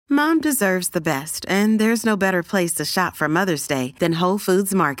Mom deserves the best, and there's no better place to shop for Mother's Day than Whole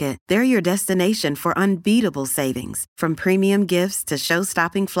Foods Market. They're your destination for unbeatable savings, from premium gifts to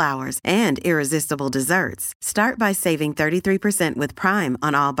show-stopping flowers and irresistible desserts. Start by saving 33% with Prime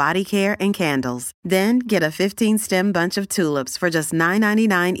on all body care and candles. Then get a 15-stem bunch of tulips for just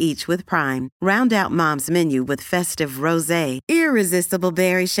 $9.99 each with Prime. Round out Mom's menu with festive rosé, irresistible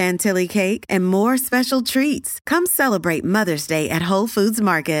berry chantilly cake, and more special treats. Come celebrate Mother's Day at Whole Foods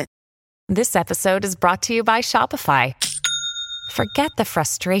Market. This episode is brought to you by Shopify. Forget the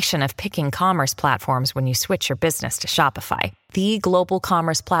frustration of picking commerce platforms when you switch your business to Shopify, the global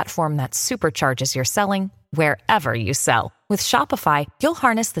commerce platform that supercharges your selling wherever you sell. With Shopify, you'll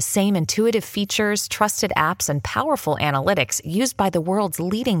harness the same intuitive features, trusted apps, and powerful analytics used by the world's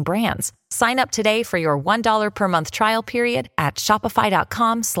leading brands. Sign up today for your $1 per month trial period at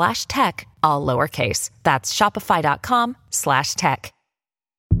shopify.com/tech, all lowercase. That's shopify.com/tech.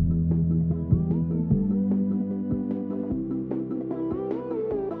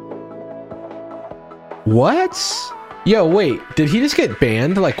 What? Yo, wait, did he just get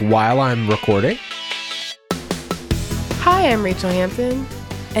banned, like, while I'm recording? Hi, I'm Rachel Hampton.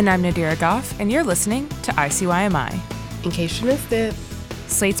 And I'm Nadira Goff, and you're listening to ICYMI. In case you missed it.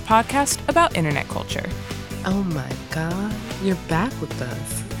 Slate's podcast about internet culture. Oh my God, you're back with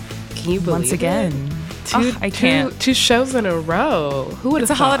us. Can you believe Once again. it? I can't. Two shows in a row. Who would have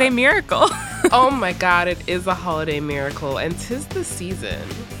thought? It's a holiday miracle. Oh my God, it is a holiday miracle, and 'tis the season.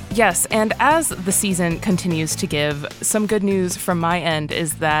 Yes, and as the season continues to give, some good news from my end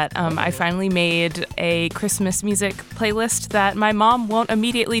is that I finally made a Christmas music playlist that my mom won't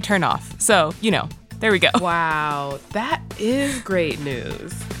immediately turn off. So, there we go. Wow, that is great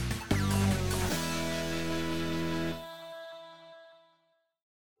news.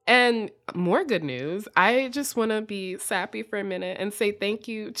 And more good news, I just want to be sappy for a minute and say thank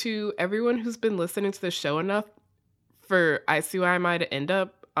you to everyone who's been listening to the show enough for ICYMI to end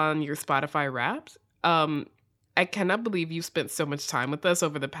up on your Spotify Wrapped. I cannot believe you spent so much time with us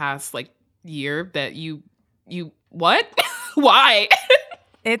over the past year that you what? Why?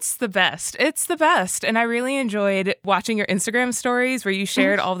 It's the best. It's the best. And I really enjoyed watching your Instagram stories where you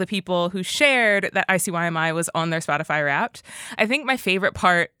shared all the people who shared that ICYMI was on their Spotify Wrapped. I think my favorite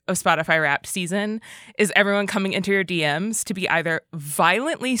part of Spotify Wrapped season is everyone coming into your DMs to be either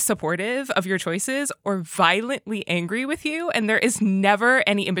violently supportive of your choices or violently angry with you. And there is never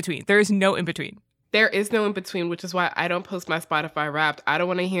any in between. There is no in between. There is no in between, which is why I don't post my Spotify Wrapped. I don't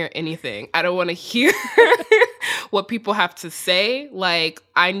want to hear anything. I don't want to hear what people have to say.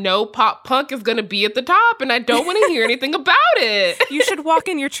 I know pop punk is going to be at the top, and I don't want to hear anything about it. You should walk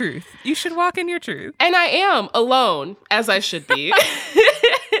in your truth. You should walk in your truth. And I am alone, as I should be.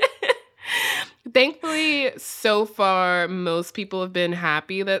 Thankfully, so far, most people have been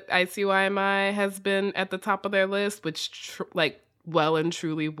happy that ICYMI has been at the top of their list, which well and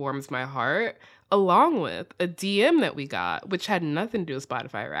truly warms my heart. Along with a DM that we got, which had nothing to do with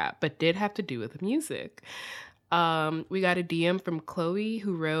Spotify Wrapped, but did have to do with music. We got a DM from Chloe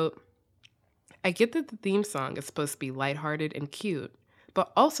who wrote, I get that the theme song is supposed to be lighthearted and cute,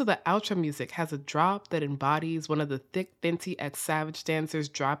 but also the outro music has a drop that embodies one of the thick Fenty X Savage dancers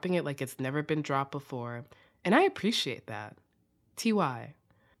dropping it like it's never been dropped before. And I appreciate that. TY.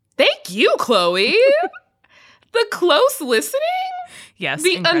 Thank you, Chloe! The close listening? Yes,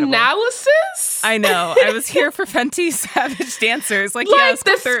 the incredible. Analysis? I know. I was here for Fenty Savage dancers. Yes,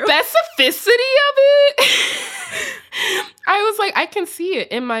 the specificity of it. I was like, I can see it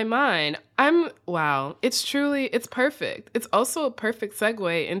in my mind. Wow. It's perfect. It's also a perfect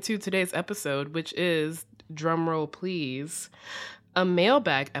segue into today's episode, which is, drumroll please, a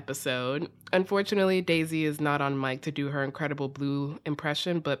mailbag episode. Unfortunately, Daisy is not on mic to do her incredible Blue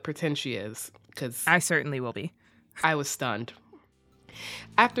impression, but pretend she is, because I certainly will be. I was stunned.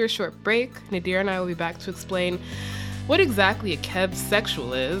 After a short break, Nadira and I will be back to explain what exactly a Kev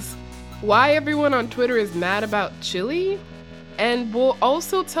sexual is, why everyone on Twitter is mad about chili, and we'll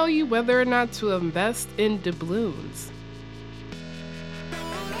also tell you whether or not to invest in doubloons.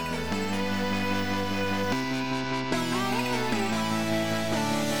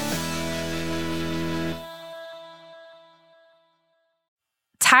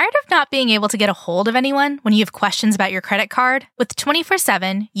 Tired of not being able to get a hold of anyone when you have questions about your credit card? With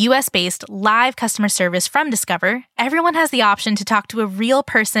 24/7 US-based live customer service from Discover, everyone has the option to talk to a real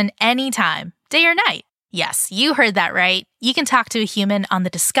person anytime, day or night. Yes, you heard that right. You can talk to a human on the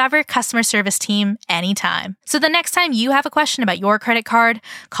Discover customer service team anytime. So the next time you have a question about your credit card,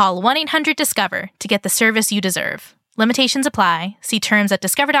 call 1-800-DISCOVER to get the service you deserve. Limitations apply. See terms at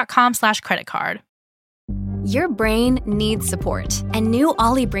discover.com/creditcard. Your brain needs support, and new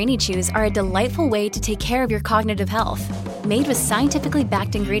Ollie Brainy Chews are a delightful way to take care of your cognitive health. Made with scientifically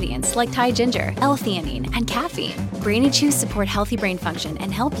backed ingredients like Thai ginger, L-theanine, and caffeine, Brainy Chews support healthy brain function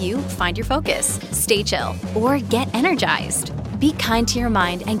and help you find your focus, stay chill, or get energized. Be kind to your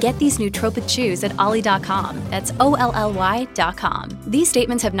mind and get these nootropic chews at ollie.com. That's OLLY.com. These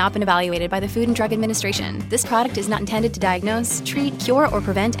statements have not been evaluated by the Food and Drug Administration. This product is not intended to diagnose, treat, cure, or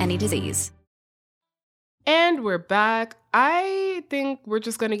prevent any disease. And we're back. I think we're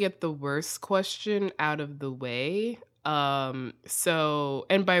just going to get the worst question out of the way. And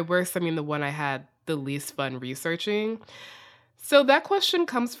by worst, I mean the one I had the least fun researching. So that question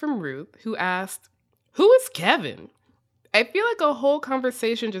comes from Ruth, who asked, "Who is Kevin?" I feel like a whole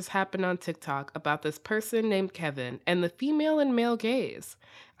conversation just happened on TikTok about this person named Kevin and the female and male gaze.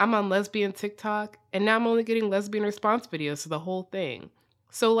 I'm on lesbian TikTok, and now I'm only getting lesbian response videos to the whole thing.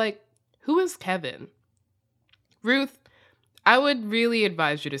 So, who is Kevin? Ruth, I would really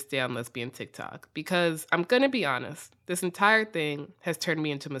advise you to stay on lesbian TikTok because I'm going to be honest, this entire thing has turned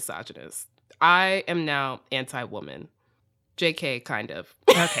me into a misogynist. I am now anti-woman. JK, kind of.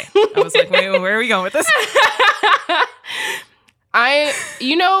 Okay. I was like, wait, where are we going with this?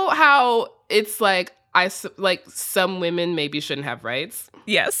 You know how it's like some women maybe shouldn't have rights?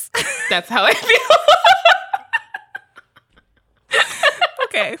 Yes. That's how I feel.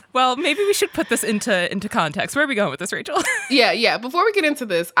 Okay, well, maybe we should put this into context. Where are we going with this, Rachel? Yeah. Before we get into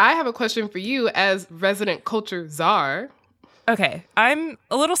this, I have a question for you as resident culture czar. Okay, I'm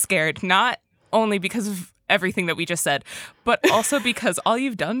a little scared, not only because of everything that we just said, but also because all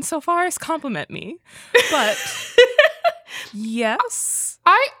you've done so far is compliment me. But yes.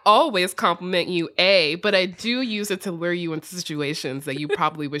 I always compliment you, but I do use it to lure you into situations that you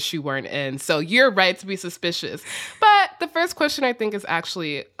probably wish you weren't in. So you're right to be suspicious. But the first question I think is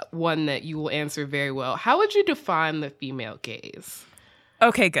actually one that you will answer very well. How would you define the female gaze?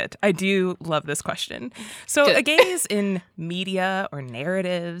 Okay, good. I do love this question. So a gaze in media or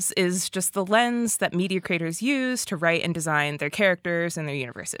narratives is just the lens that media creators use to write and design their characters and their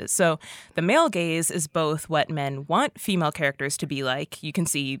universes. So the male gaze is both what men want female characters to be like. You can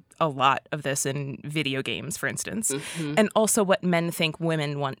see a lot of this in video games, for instance, and also what men think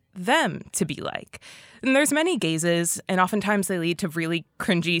women want them to be like. And there's many gazes, and oftentimes they lead to really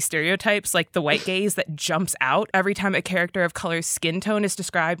cringy stereotypes, like the white gaze that jumps out every time a character of color's skin tone is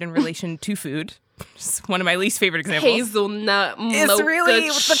described in relation to food. It's one of my least favorite examples. Hazelnut It's mocha really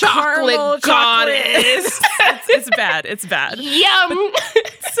with the chocolate caramel goddess. It's bad. It's bad. Yum.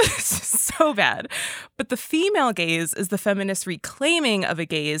 It's so bad. But the female gaze is the feminist reclaiming of a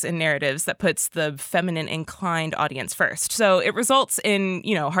gaze in narratives that puts the feminine inclined audience first. So it results in,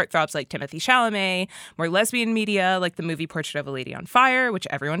 heartthrobs like Timothée Chalamet, more lesbian media like the movie Portrait of a Lady on Fire, which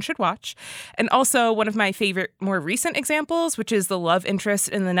everyone should watch. And also one of my favorite more recent examples, which is the love interest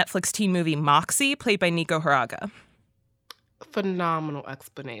in the Netflix teen movie Moxie, played by Nico Hiraga. Phenomenal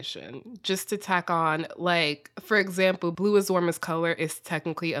explanation. Just to tack on, for example, Blue is Warm as Color is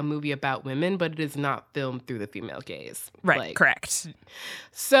technically a movie about women, but it is not filmed through the female gaze. Right, correct.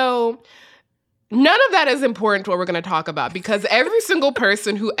 So none of that is important to what we're going to talk about because every single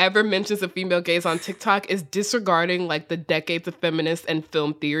person who ever mentions a female gaze on TikTok is disregarding the decades of feminist and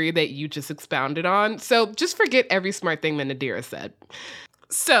film theory that you just expounded on. So just forget every smart thing that Nadira said.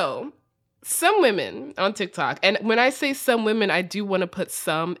 So some women on TikTok, and when I say some women, I do want to put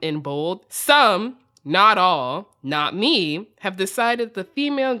some in bold. Some, not all, not me, have decided the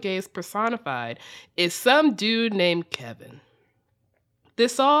female gaze personified is some dude named Kevin.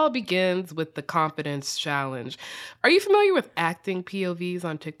 This all begins with the confidence challenge. Are you familiar with acting POVs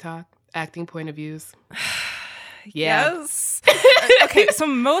on TikTok? Acting point of views? Yeah. Yes. Okay, so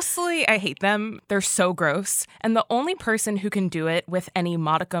mostly I hate them. They're so gross. And the only person who can do it with any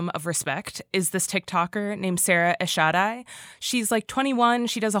modicum of respect is this TikToker named Sarah Eshadai. She's 21.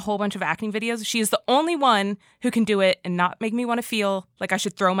 She does a whole bunch of acting videos. She is the only one who can do it and not make me want to feel like I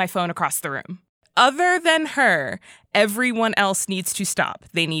should throw my phone across the room. Other than her, everyone else needs to stop.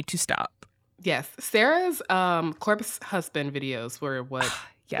 They need to stop. Yes. Sarah's corpse husband videos were what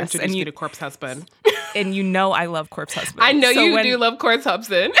introduced me to Corpse Husband. And I love Corpse Husband. I know you do love Corpse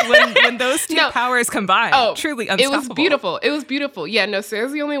Husband. when those two powers combine, truly unstoppable. It was beautiful. Yeah, no,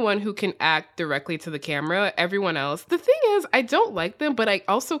 Sarah's the only one who can act directly to the camera. Everyone else. The thing is, I don't like them, but I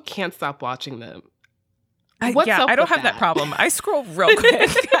also can't stop watching them. I don't have that problem. I scroll real quick.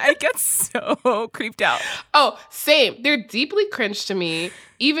 I get so creeped out. Oh, same. They're deeply cringe to me,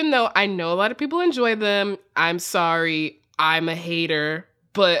 even though I know a lot of people enjoy them. I'm sorry. I'm a hater,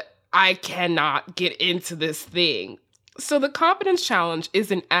 but I cannot get into this thing. So the Confidence Challenge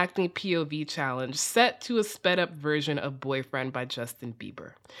is an acting POV challenge set to a sped-up version of Boyfriend by Justin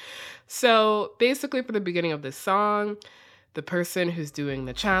Bieber. So basically for the beginning of this song, the person who's doing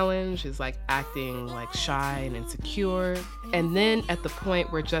the challenge is like acting like shy and insecure. And then at the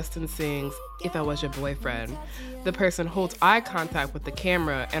point where Justin sings, "If I Was Your Boyfriend," the person holds eye contact with the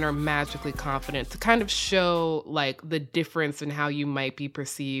camera and are magically confident to kind of show like the difference in how you might be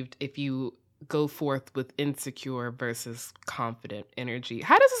perceived if you go forth with insecure versus confident energy.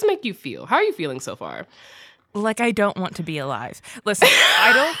 How does this make you feel? How are you feeling so far? Like I don't want to be alive. Listen,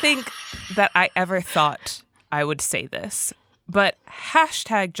 I don't think that I ever thought I would say this, but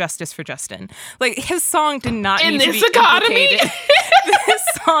hashtag justice for Justin. Like his song did not need to be implicated. This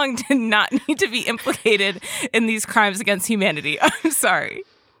song did not need to be implicated in these crimes against humanity. I'm sorry.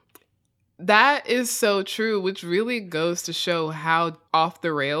 That is so true, which really goes to show how off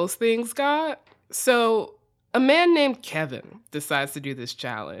the rails things got. So a man named Kevin decides to do this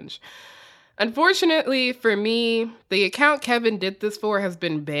challenge. Unfortunately for me, the account Kevin did this for has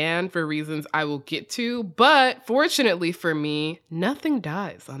been banned for reasons I will get to, but fortunately for me, nothing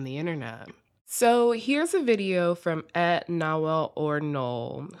dies on the internet. So here's a video from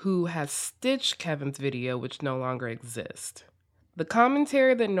 @Nawel who has stitched Kevin's video, which no longer exists. The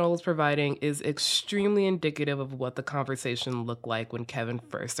commentary that Noel is providing is extremely indicative of what the conversation looked like when Kevin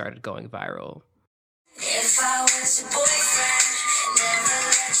first started going viral. If I was your boyfriend, never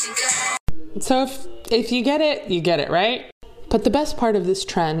let you go. So if you get it, right? But the best part of this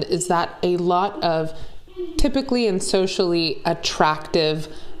trend is that a lot of typically and socially attractive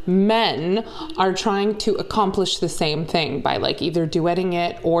men are trying to accomplish the same thing by like either duetting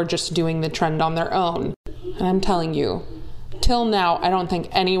it or just doing the trend on their own. And I'm telling you, till now, I don't think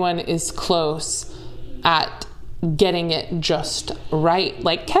anyone is close at getting it just right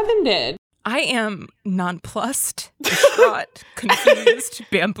like Kevin did. I am nonplussed, distraught, confused,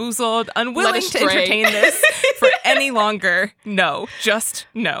 bamboozled, unwilling to entertain this for any longer. No, just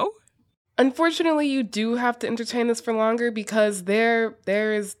no. Unfortunately, you do have to entertain this for longer because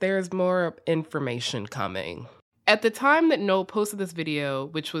there's more information coming. At the time that Noel posted this video,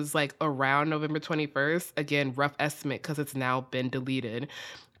 which was like around November 21st, again, rough estimate because it's now been deleted,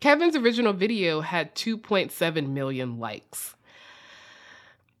 Kevin's original video had 2.7 million likes.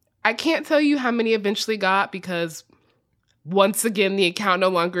 I can't tell you how many eventually got because, once again, the account no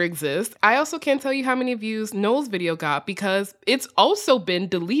longer exists. I also can't tell you how many views Noel's video got because it's also been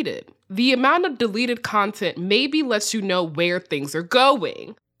deleted. The amount of deleted content maybe lets you know where things are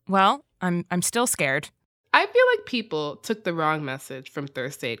going. Well, I'm still scared. I feel like people took the wrong message from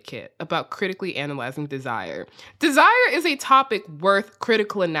Thirst Aid Kit about critically analyzing desire. Desire is a topic worth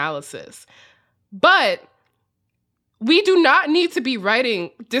critical analysis, but we do not need to be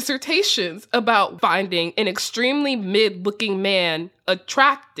writing dissertations about finding an extremely mid-looking man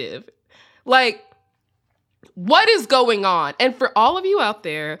attractive. Like, what is going on? And for all of you out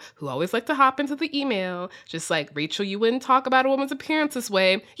there who always like to hop into the email, just like, Rachel, you wouldn't talk about a woman's appearance this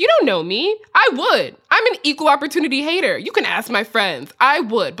way. You don't know me. I would. I'm an equal opportunity hater. You can ask my friends. I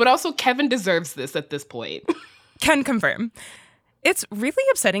would. But also Kevin deserves this at this point. Can confirm. It's really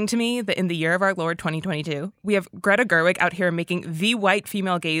upsetting to me that in the year of our Lord 2022, we have Greta Gerwig out here making the white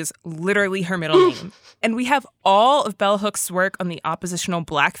female gaze literally her middle name. And we have all of Bell Hooks' work on the oppositional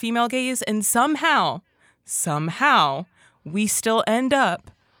black female gaze, and somehow, we still end up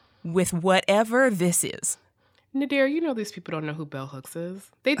with whatever this is. Nadir, you know these people don't know who Bell Hooks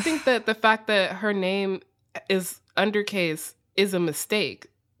is. They think that the fact that her name is undercase is a mistake.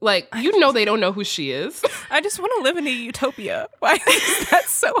 Like, you know they don't know who she is. I just want to live in a utopia. Why is that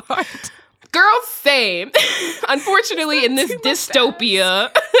so hard? Girl, same. Unfortunately, in this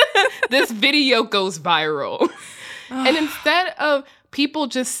dystopia, this video goes viral. And instead of people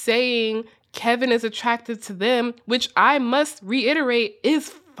just saying Kevin is attracted to them, which I must reiterate is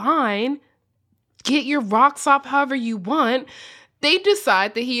fine, get your rocks off however you want, they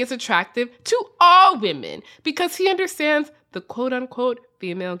decide that he is attractive to all women because he understands the quote-unquote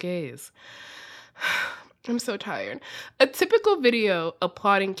female gaze. I'm so tired. A typical video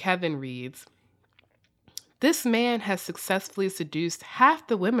applauding Kevin reads, "This man has successfully seduced half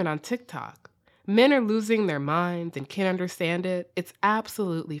the women on TikTok. Men are losing their minds and can't understand it. It's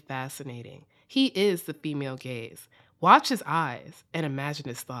absolutely fascinating. He is the female gaze. Watch his eyes and imagine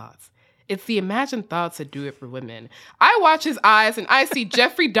his thoughts. It's the imagined thoughts that do it for women. I watch his eyes and I see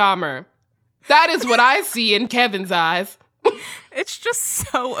Jeffrey Dahmer. That is what I see in Kevin's eyes." It's just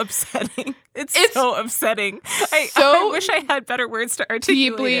so upsetting. It's so upsetting. I wish I had better words to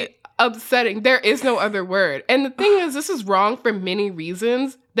articulate deeply it. upsetting. There is no other word. And the thing is, this is wrong for many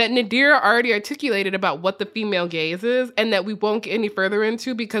reasons that Nadira already articulated about what the female gaze is, and that we won't get any further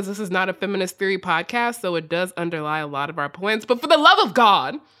into because this is not a feminist theory podcast, so it does underlie a lot of our points. But for the love of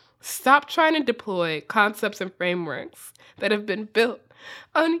God, stop trying to deploy concepts and frameworks that have been built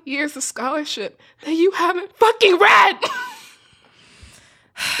on years of scholarship that you haven't fucking read.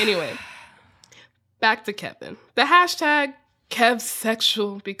 Anyway, back to Kevin. The hashtag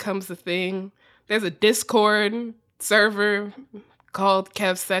KevSexual becomes a thing. There's a Discord server called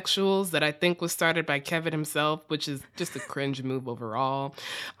KevSexuals that I think was started by Kevin himself, which is just a cringe move overall.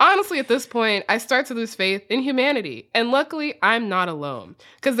 Honestly, at this point, I start to lose faith in humanity. And luckily, I'm not alone.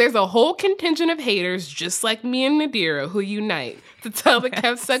 Because there's a whole contingent of haters just like me and Nadira who unite to tell the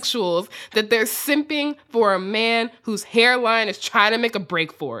KevSexuals that they're simping for a man whose hairline is trying to make a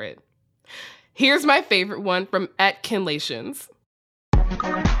break for it. Here's my favorite one from @Kinlations.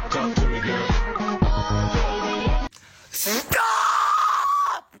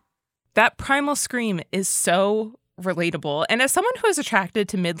 That primal scream is so relatable. And as someone who is attracted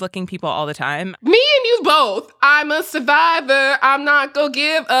to mid-looking people all the time... Me and you both. I'm a survivor. I'm not gonna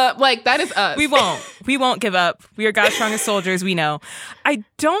give up. Like, that is us. We won't. We won't give up. We are God's strongest soldiers, we know. I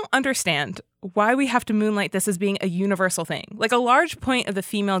don't understand why we have to moonlight this as being a universal thing. Like, a large point of the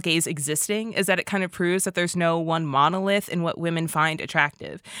female gaze existing is that it kind of proves that there's no one monolith in what women find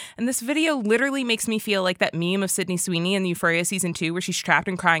attractive. And this video literally makes me feel like that meme of Sydney Sweeney in Euphoria Season 2 where she's trapped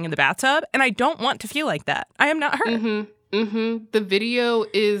and crying in the bathtub, and I don't want to feel like that. I am not her. The video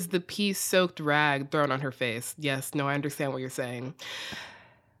is the pee-soaked rag thrown on her face. Yes, no, I understand what you're saying.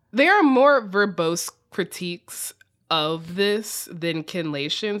 There are more verbose critiques of this than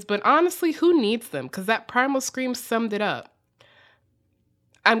Kinlations, but honestly, who needs them? Because that primal scream summed it up.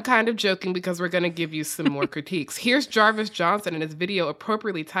 I'm kind of joking because we're going to give you some more critiques. Here's Jarvis Johnson in his video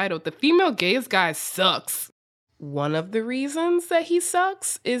appropriately titled, "The Female Gaze Guy Sucks." One of the reasons that he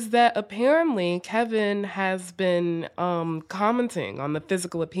sucks is that apparently Kevin has been commenting on the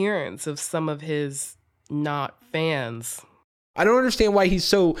physical appearance of some of his not fans. I don't understand why he's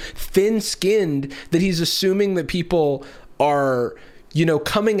so thin-skinned that he's assuming that people are, you know,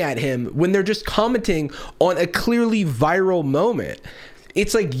 coming at him when they're just commenting on a clearly viral moment.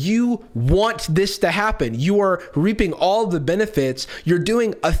 It's like you want this to happen. You are reaping all the benefits. You're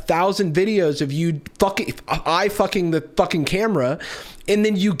doing 1,000 videos of you fucking the fucking camera, and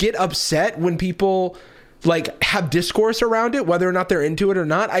then you get upset when people like have discourse around it, whether or not they're into it or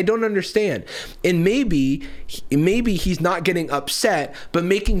not. I don't understand. And maybe he's not getting upset, but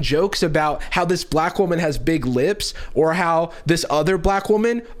making jokes about how this black woman has big lips, or how this other black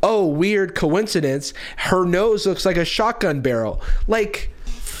woman, oh, weird coincidence, her nose looks like a shotgun barrel. Like,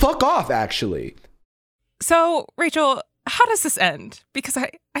 fuck off, actually. So, Rachel, how does this end? Because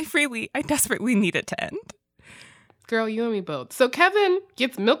I desperately need it to end. Girl, you and me both. So Kevin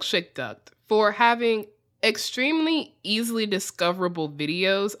gets milkshake ducked for having extremely easily discoverable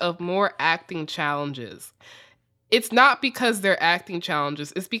videos of more acting challenges. It's not because they're acting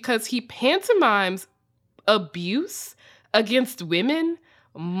challenges. It's because he pantomimes abuse against women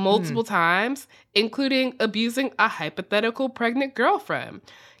multiple times, including abusing a hypothetical pregnant girlfriend,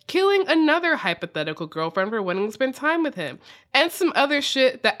 killing another hypothetical girlfriend for wanting to spend time with him, and some other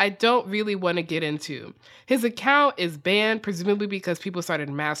shit that I don't really want to get into. His account is banned, presumably because people started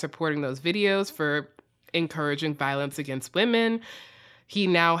mass reporting those videos for encouraging violence against women. He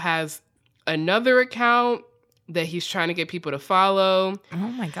now has another account that he's trying to get people to follow. Oh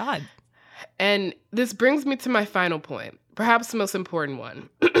my God. And this brings me to my final point, perhaps the most important one.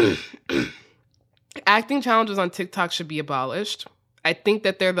 Acting challenges on TikTok should be abolished. I think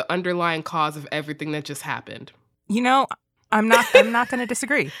that they're the underlying cause of everything that just happened. You know, I'm not going to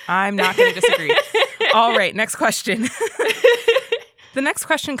disagree. I'm not going to disagree. All right, next question. The next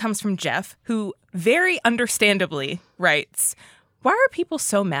question comes from Jeff, who very understandably writes, "Why are people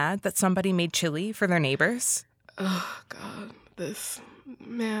so mad that somebody made chili for their neighbors?" Oh, God,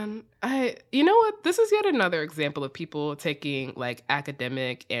 you know what? This is yet another example of people taking like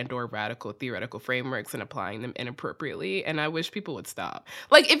academic and or radical theoretical frameworks and applying them inappropriately. And I wish people would stop.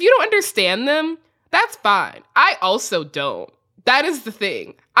 Like, if you don't understand them, that's fine. I also don't. That is the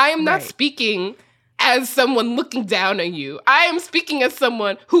thing. I am not speaking as someone looking down on you. I am speaking as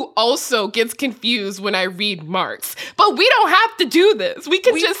someone who also gets confused when I read Marx. But we don't have to do this. We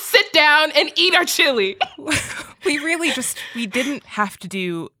can just sit down and eat our chili. We didn't have to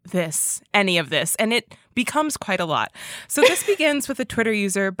do any of this, and it becomes quite a lot. So this begins with a Twitter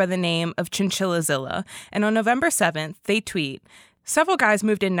user by the name of Chinchillazilla, and on November 7th, they tweet, Several guys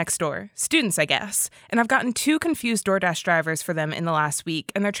moved in next door, students, I guess, and I've gotten 2 confused DoorDash drivers for them in the last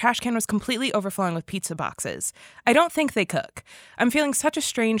week, and their trash can was completely overflowing with pizza boxes. I don't think they cook. I'm feeling such a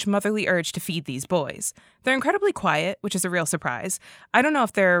strange motherly urge to feed these boys. They're incredibly quiet, which is a real surprise. I don't know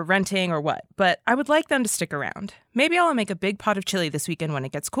if they're renting or what, but I would like them to stick around. Maybe I'll make a big pot of chili this weekend when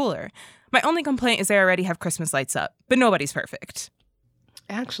it gets cooler. My only complaint is they already have Christmas lights up, but nobody's perfect.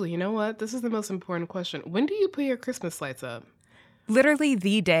 Actually, you know what? This is the most important question. When do you put your Christmas lights up? Literally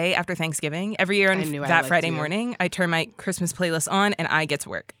the day after Thanksgiving. Every year on that Friday morning, I turn my Christmas playlist on and I get to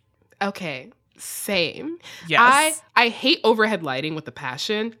work. Okay, same. Yes. I hate overhead lighting with a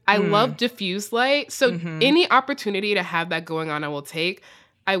passion. I love diffuse light. So any opportunity to have that going on, I will take.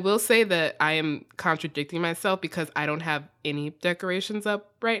 I will say that I am contradicting myself because I don't have any decorations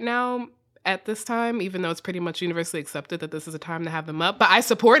up right now at this time, even though it's pretty much universally accepted that this is a time to have them up. But I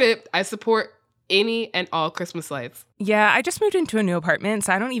support it. I support any and all Christmas lights. Yeah, I just moved into a new apartment,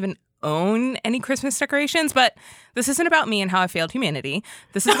 so I don't even own any Christmas decorations, but this isn't about me and how I failed humanity.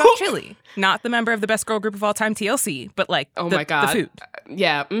 This is about chili, not the member of the best girl group of all time, TLC, but like my God. The food.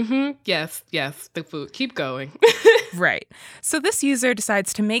 Yeah, yes, the food. Keep going. Right. So this user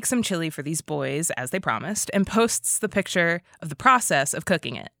decides to make some chili for these boys, as they promised, and posts the picture of the process of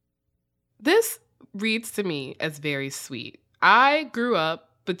cooking it. This reads to me as very sweet. I grew up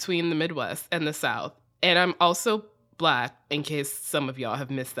between the Midwest and the South, and I'm also Black, in case some of y'all have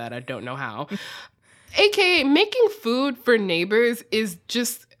missed that. I don't know how. AKA, making food for neighbors is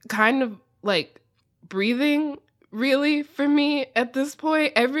just kind of like breathing, really, for me at this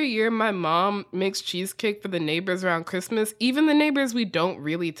point. Every year, my mom makes cheesecake for the neighbors around Christmas, even the neighbors we don't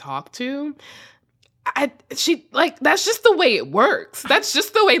really talk to. That's just the way it works. That's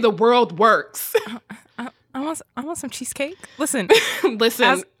just the way the world works. I want some cheesecake. Listen.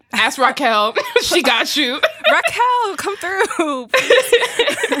 Ask Raquel. She got you. Raquel, come through.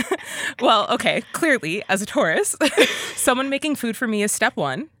 Well, okay. Clearly, as a Taurus, someone making food for me is step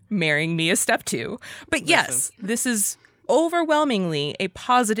 1. Marrying me is step 2. But yes, this is overwhelmingly a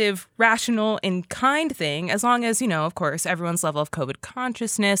positive, rational, and kind thing, as long as, of course, everyone's level of COVID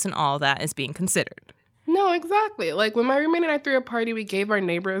consciousness and all that is being considered. No, exactly. Like, when my roommate and I threw a party, we gave our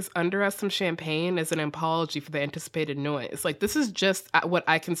neighbors under us some champagne as an apology for the anticipated noise. Like, this is just what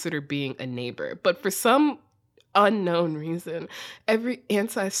I consider being a neighbor. But for some unknown reason, every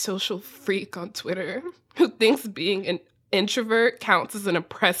antisocial freak on Twitter who thinks being an introvert counts as an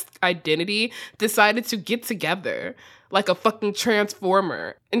oppressed identity decided to get together like a fucking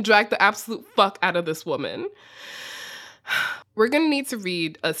transformer and drag the absolute fuck out of this woman. We're going to need to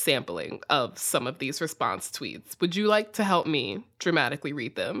read a sampling of some of these response tweets. Would you like to help me dramatically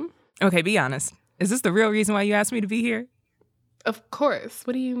read them? Okay, be honest. Is this the real reason why you asked me to be here? Of course.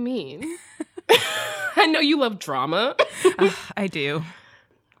 What do you mean? I know you love drama. I do.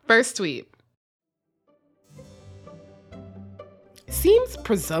 First tweet. Seems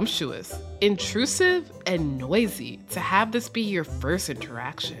presumptuous, intrusive, and noisy to have this be your first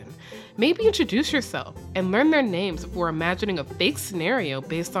interaction. Maybe introduce yourself and learn their names before imagining a fake scenario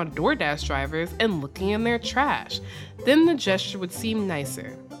based on DoorDash drivers and looking in their trash. Then the gesture would seem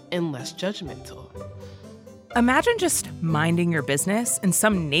nicer and less judgmental. Imagine just minding your business and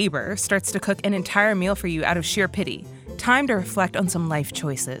some neighbor starts to cook an entire meal for you out of sheer pity. Time to reflect on some life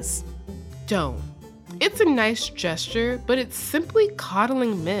choices. Don't. It's a nice gesture, but it's simply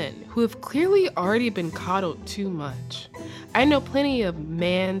coddling men who have clearly already been coddled too much. I know plenty of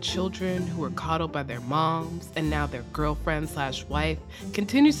children who were coddled by their moms, and now their girlfriend/wife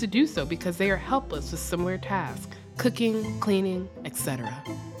continues to do so because they are helpless with similar tasks, cooking, cleaning, etc.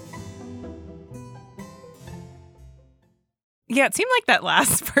 Yeah, it seemed like that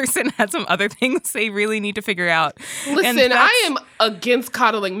last person had some other things they really need to figure out. Listen, I am against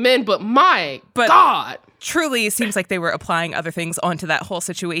coddling men, but God. Truly, it seems like they were applying other things onto that whole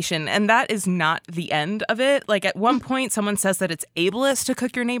situation, and that is not the end of it. Like, at one point, someone says that it's ableist to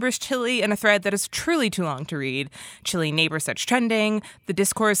cook your neighbor's chili in a thread that is truly too long to read. Chili neighbor starts trending. The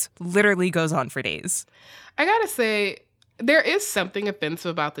discourse literally goes on for days. I gotta say, there is something offensive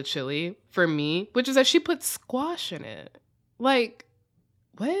about the chili for me, which is that she put squash in it. Like,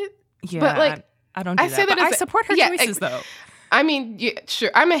 what? Yeah, but like, I don't do that. But I support her choices, though. I mean, yeah, sure.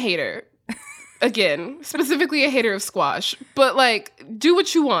 I'm a hater. Again, specifically a hater of squash. But like, do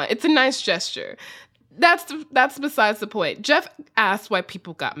what you want. It's a nice gesture. That's besides the point. Jeff asked why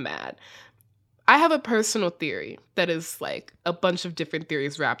people got mad. I have a personal theory that is like a bunch of different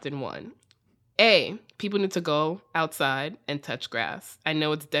theories wrapped in one. A, people need to go outside and touch grass. I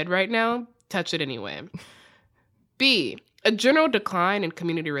know it's dead right now. Touch it anyway. B, a general decline in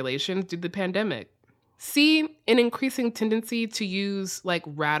community relations due to the pandemic. see an increasing tendency to use like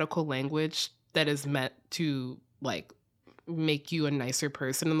radical language that is meant to like make you a nicer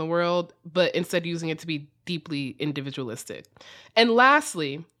person in the world, but instead using it to be deeply individualistic. And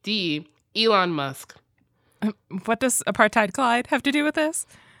lastly, D, Elon Musk. What does apartheid Clyde have to do with this?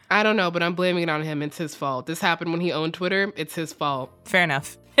 I don't know, but I'm blaming it on him. It's his fault. This happened when he owned Twitter. It's his fault. Fair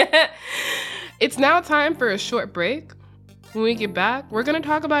enough. It's now time for a short break. When we get back, we're going to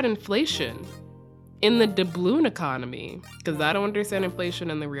talk about inflation in the doubloon economy, because I don't understand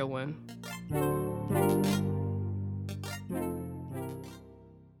inflation in the real one.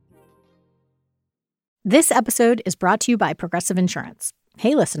 This episode is brought to you by Progressive Insurance.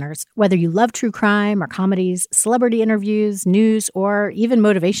 Hey, listeners, whether you love true crime or comedies, celebrity interviews, news, or even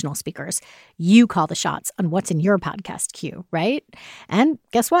motivational speakers, you call the shots on what's in your podcast queue, right? And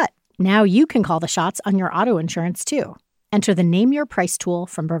guess what? Now you can call the shots on your auto insurance, too. Enter the Name Your Price tool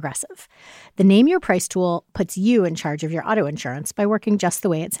from Progressive. The Name Your Price tool puts you in charge of your auto insurance by working just the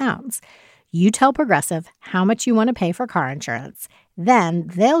way it sounds. You tell Progressive how much you want to pay for car insurance. Then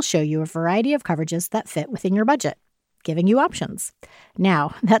they'll show you a variety of coverages that fit within your budget, giving you options.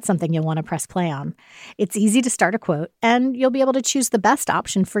 Now, that's something you'll want to press play on. It's easy to start a quote, and you'll be able to choose the best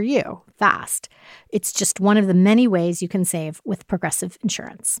option for you fast. It's just one of the many ways you can save with Progressive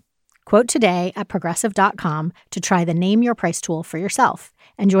Insurance. Quote today at Progressive.com to try the Name Your Price tool for yourself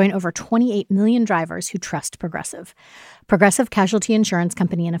and join over 28 million drivers who trust Progressive. Progressive Casualty Insurance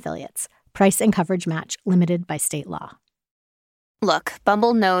Company and Affiliates. Price and coverage match limited by state law. Look,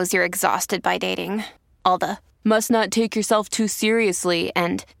 Bumble knows you're exhausted by dating. All the must not take yourself too seriously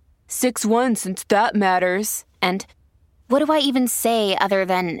and 6'1" since that matters. And what do I even say other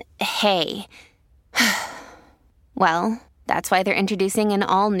than hey? Well, that's why they're introducing an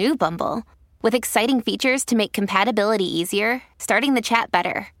all-new Bumble with exciting features to make compatibility easier, starting the chat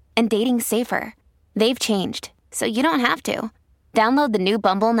better, and dating safer. They've changed, so you don't have to. Download the new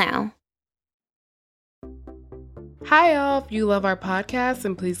Bumble now. Hi, y'all. If you love our podcast,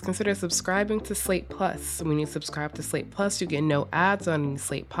 and please consider subscribing to Slate Plus. When you subscribe to Slate Plus, you get no ads on any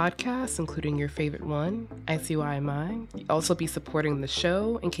Slate podcasts, including your favorite one, ICYMI. You'll also be supporting the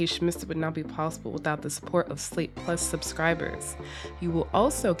show. In case you missed, it would not be possible without the support of Slate Plus subscribers. You will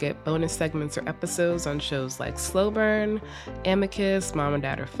also get bonus segments or episodes on shows like Slow Burn, Amicus, Mom and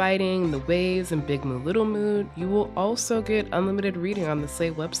Dad Are Fighting, The Waves, and Big Mood, Little Mood. You will also get unlimited reading on the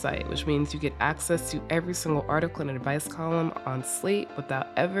Slate website, which means you get access to every single article and advice column on Slate without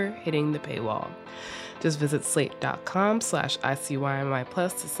ever hitting the paywall. Just visit slate.com/ICYMI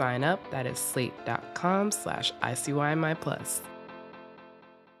Plus to sign up. That is slate.com/ICYMI Plus.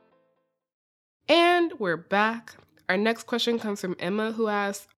 And we're back. Our next question comes from Emma, who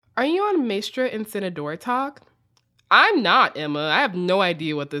asks, are you on Maestra and Senador talk? I'm not, Emma. I have no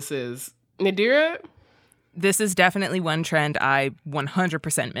idea what this is. Nadira? This is definitely one trend I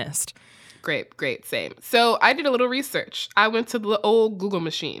 100% missed. Great, same. So I did a little research. I went to the old Google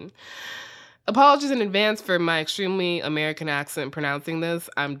machine. Apologies in advance for my extremely American accent pronouncing this.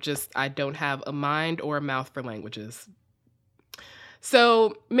 I don't have a mind or a mouth for languages.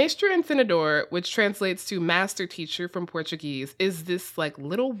 So Maestra and Senador, which translates to master teacher from Portuguese, is this like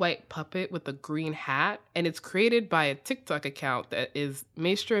little white puppet with a green hat, and it's created by a TikTok account that is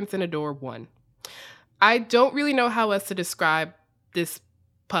Maestra and Senador 1. I don't really know how else to describe this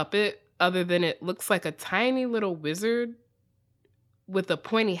puppet other than it looks like a tiny little wizard with a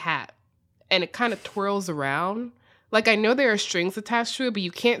pointy hat, and it kind of twirls around. Like, I know there are strings attached to it, but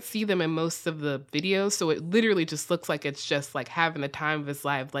you can't see them in most of the videos, so it literally just looks like it's just like having the time of his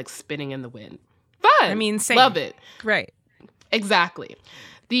life, like spinning in the wind. Fun! I mean, same. Love it. Right. Exactly.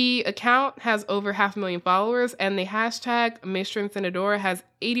 The account has over 500,000 followers, and the hashtag Maestra and Senador has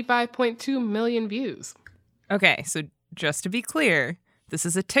 85.2 million views. Okay, so just to be clear, this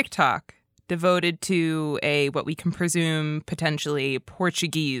is a TikTok devoted to a, what we can presume, potentially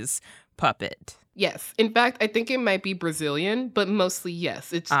Portuguese puppet. Yes. In fact, I think it might be Brazilian, but mostly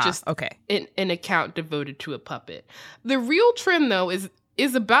yes. It's just okay. an account devoted to a puppet. The real trend, though, is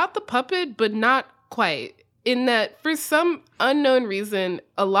about the puppet, but not quite. In that, for some unknown reason,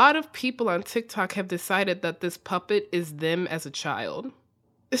 a lot of people on TikTok have decided that this puppet is them as a child.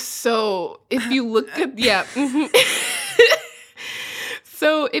 So if you look at,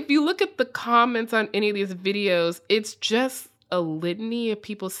 So if you look at the comments on any of these videos, it's just a litany of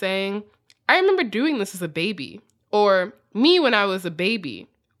people saying, I remember doing this as a baby, or me when I was a baby,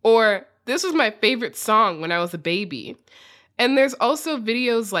 or this was my favorite song when I was a baby. And there's also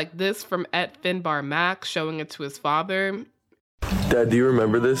videos like this from @FinbarMac showing it to his father. Dad, do you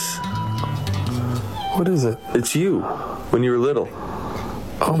remember this? What is it? It's you, when you were little.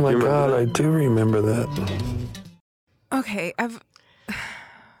 Oh my God, I do remember that. Okay, I've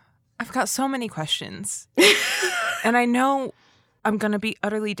got so many questions. And I know I'm going to be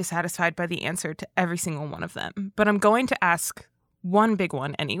utterly dissatisfied by the answer to every single one of them. But I'm going to ask one big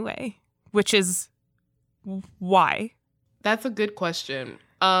one anyway, which is why? That's a good question.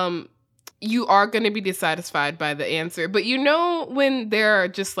 You are going to be dissatisfied by the answer. But you know when there are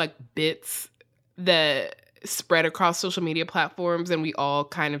just like bits that spread across social media platforms and we all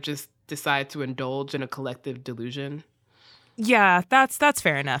kind of just decide to indulge in a collective delusion? Yeah, that's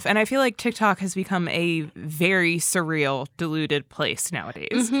fair enough. And I feel like TikTok has become a very surreal, deluded place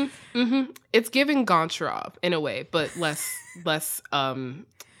nowadays. It's giving Goncharov in a way, but less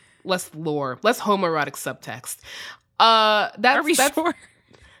lore, less homoerotic subtext. Are we sure?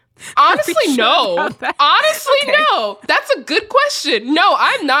 Honestly, no. Honestly, Okay. no. That's a good question. No,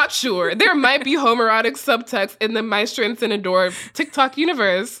 I'm not sure. There might be homoerotic subtext in the Maestra and Senador TikTok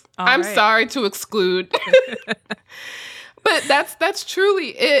universe. I'm sorry to exclude. But that's truly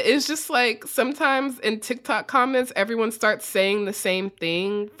it. It's just like sometimes in TikTok comments, everyone starts saying the same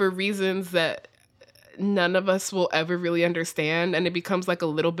thing for reasons that none of us will ever really understand. And it becomes like a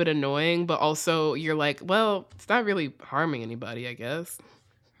little bit annoying, but also you're like, well, it's not really harming anybody, I guess.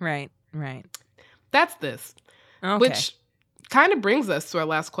 Right. That's this. Okay. Which kind of brings us to our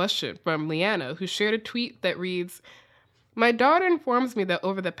last question from Leanna, who shared a tweet that reads, "My daughter informs me that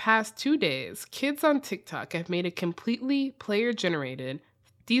over the past 2 days, kids on TikTok have made a completely player-generated,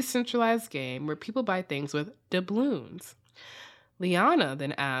 decentralized game where people buy things with doubloons." Liana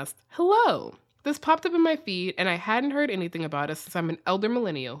then asked, "Hello. This popped up in my feed and I hadn't heard anything about it since I'm an elder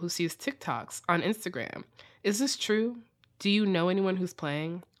millennial who sees TikToks on Instagram. Is this true? Do you know anyone who's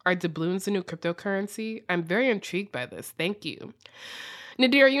playing? Are doubloons the new cryptocurrency? I'm very intrigued by this. Thank you."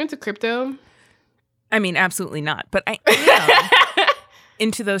 Nadir, are you into crypto? I mean, absolutely not. But I am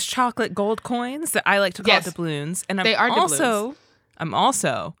into those chocolate gold coins that I like to call doubloons. And They are doubloons. I'm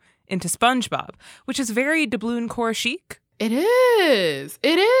also into SpongeBob, which is very doubloon core chic. It is.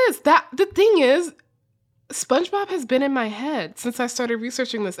 It is. The thing is, SpongeBob has been in my head since I started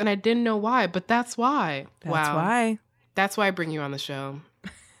researching this, and I didn't know why, but that's why. Why. That's why I bring you on the show.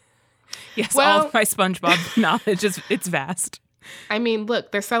 Yes, Well- all of my SpongeBob knowledge it's vast. I mean,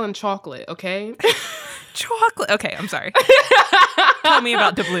 look, they're selling chocolate, okay? Chocolate. Okay, I'm sorry. Tell me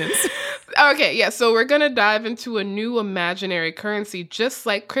about doubloons. Okay, yeah, so we're going to dive into a new imaginary currency just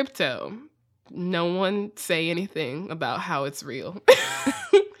like crypto. No one say anything about how it's real.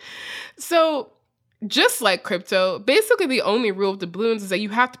 So, just like crypto, basically the only rule of doubloons is that you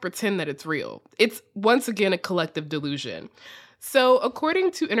have to pretend that it's real. It's, once again, a collective delusion. So,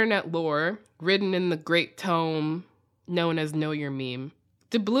 according to internet lore, written in the great tome known as Know Your Meme,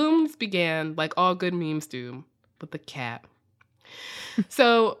 doubloons began, like all good memes do, with a cat.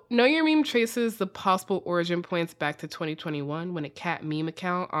 So, Know Your Meme traces the possible origin points back to 2021 when a cat meme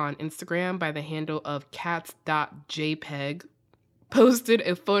account on Instagram by the handle of cats.jpg posted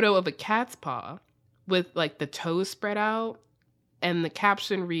a photo of a cat's paw with like the toes spread out, and the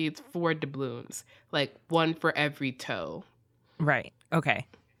caption reads 4 doubloons, like 1 for every toe. Right. Okay.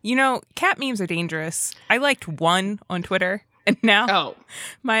 You know, cat memes are dangerous. I liked one on Twitter, and now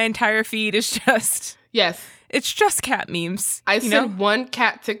my entire feed is just... Yes. It's just cat memes. I send one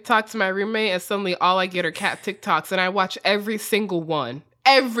cat TikTok to my roommate, and suddenly all I get are cat TikToks, and I watch every single one.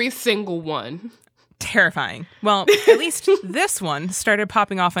 Every single one. Terrifying. Well, at least this one started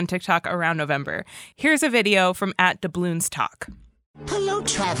popping off on TikTok around November. Here's a video from @DoubloonsTalk. Hello,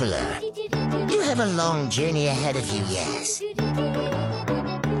 traveler. You have a long journey ahead of you, yes.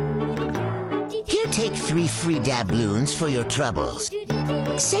 Here, take 3 free doubloons for your troubles.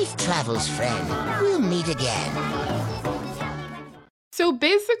 Safe travels, friend. We'll meet again. So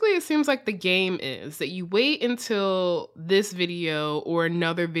basically, it seems like the game is that you wait until this video or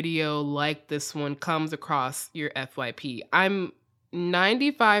another video like this one comes across your FYP. I'm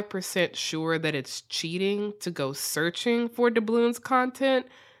 95% sure that it's cheating to go searching for doubloons content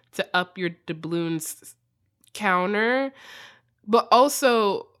to up your doubloons counter. But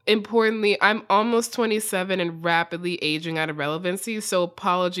also, importantly, I'm almost 27 and rapidly aging out of relevancy, so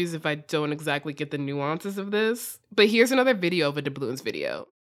apologies if I don't exactly get the nuances of this. But here's another video of a doubloons video.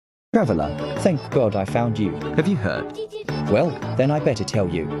 Traveller, thank God I found you. Have you heard? Well, then I better tell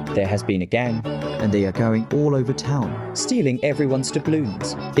you. There has been a gang, and they are going all over town, stealing everyone's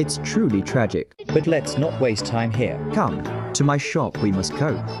doubloons. It's truly tragic, but let's not waste time here. Come, to my shop we must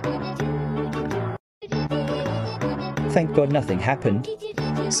go. Thank God nothing happened.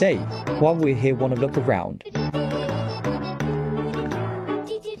 Say, while we're here, want to look around?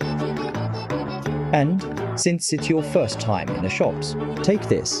 And since it's your first time in the shops, take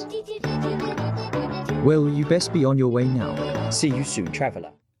this. Well, you best be on your way now. See you soon,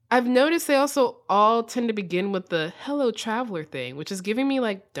 traveler. I've noticed they also all tend to begin with the "Hello, Traveler" thing, which is giving me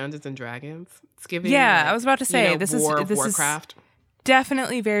like Dungeons and Dragons. It's giving Yeah, like, I was about to say this is Warcraft.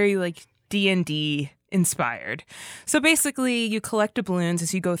 Definitely very like D&D inspired. So basically, you collect doubloons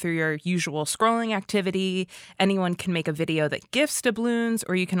as you go through your usual scrolling activity. Anyone can make a video that gifts doubloons,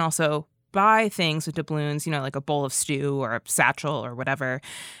 or you can also buy things with doubloons, you know, like a bowl of stew or a satchel or whatever.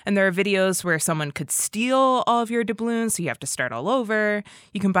 And there are videos where someone could steal all of your doubloons, so you have to start all over.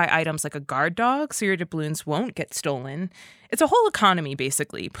 You can buy items like a guard dog, so your doubloons won't get stolen. It's a whole economy,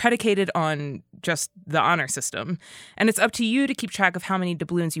 basically, predicated on just the honor system. And it's up to you to keep track of how many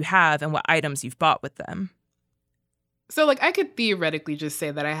doubloons you have and what items you've bought with them. So, like, I could theoretically just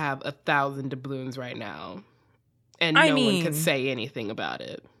say that I have 1,000 doubloons right now, and no one could say anything about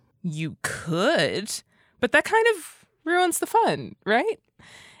it. You could, but that kind of ruins the fun, right?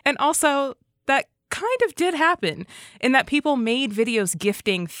 And also, that kind of did happen in that people made videos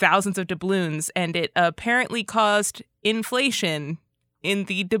gifting thousands of doubloons, and it apparently caused inflation in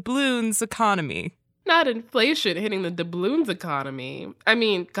the doubloons economy. Not inflation hitting the doubloons economy. I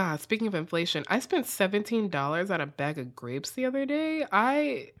mean, God, speaking of inflation, I spent $17 on a bag of grapes the other day.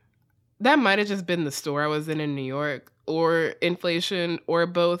 That might have just been the store I was in New York, or inflation, or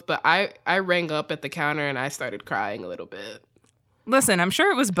both, but I rang up at the counter and I started crying a little bit. Listen, I'm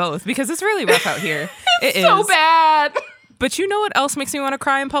sure it was both, because it's really rough out here. It's so bad. But you know what else makes me want to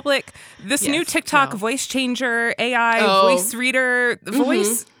cry in public? This new TikTok voice changer, AI voice reader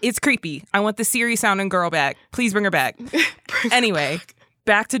voice. It's creepy. I want the Siri sounding girl back. Please bring her back. Anyway,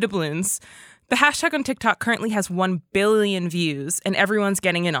 back to doubloons. The hashtag on TikTok currently has 1 billion views, and everyone's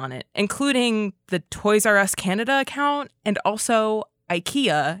getting in on it, including the Toys R Us Canada account, and also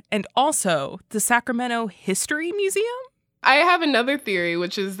IKEA, and also the Sacramento History Museum. I have another theory,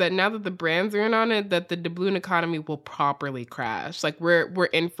 which is that now that the brands are in on it, that the doubloon economy will properly crash. Like, we're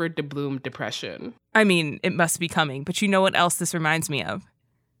in for doubloon depression. I mean, it must be coming, but you know what else this reminds me of?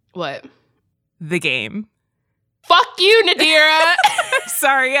 What? The game. Fuck you, Nadira!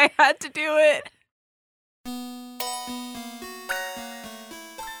 Sorry, I had to do it.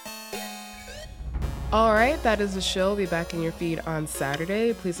 All right, that is the show. We'll be back in your feed on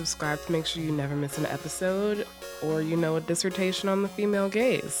Saturday. Please subscribe to make sure you never miss an episode or, a dissertation on the female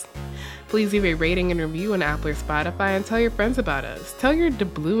gaze. Please leave a rating and review on Apple or Spotify and tell your friends about us. Tell your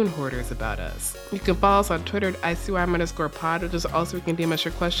doubloon hoarders about us. You can follow us on Twitter at ICYM_pod, which is also you can DM us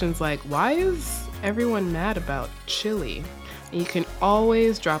your questions like, why is everyone mad about chili? And you can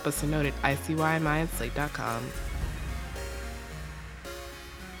always drop us a note at ICYMI@slate.com.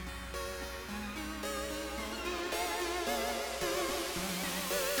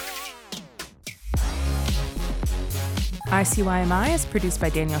 ICYMI is produced by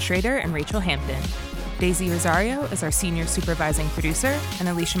Daniel Schrader and Rachel Hampton. Daisy Rosario is our senior supervising producer, and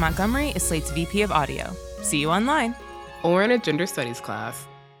Alicia Montgomery is Slate's VP of Audio. See you online. Or in a gender studies class.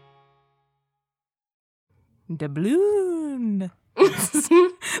 Doubloon.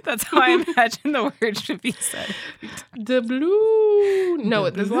 That's how I imagine the word should be said. Doubloon. No,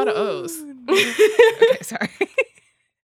 there's a lot of O's. Okay, sorry.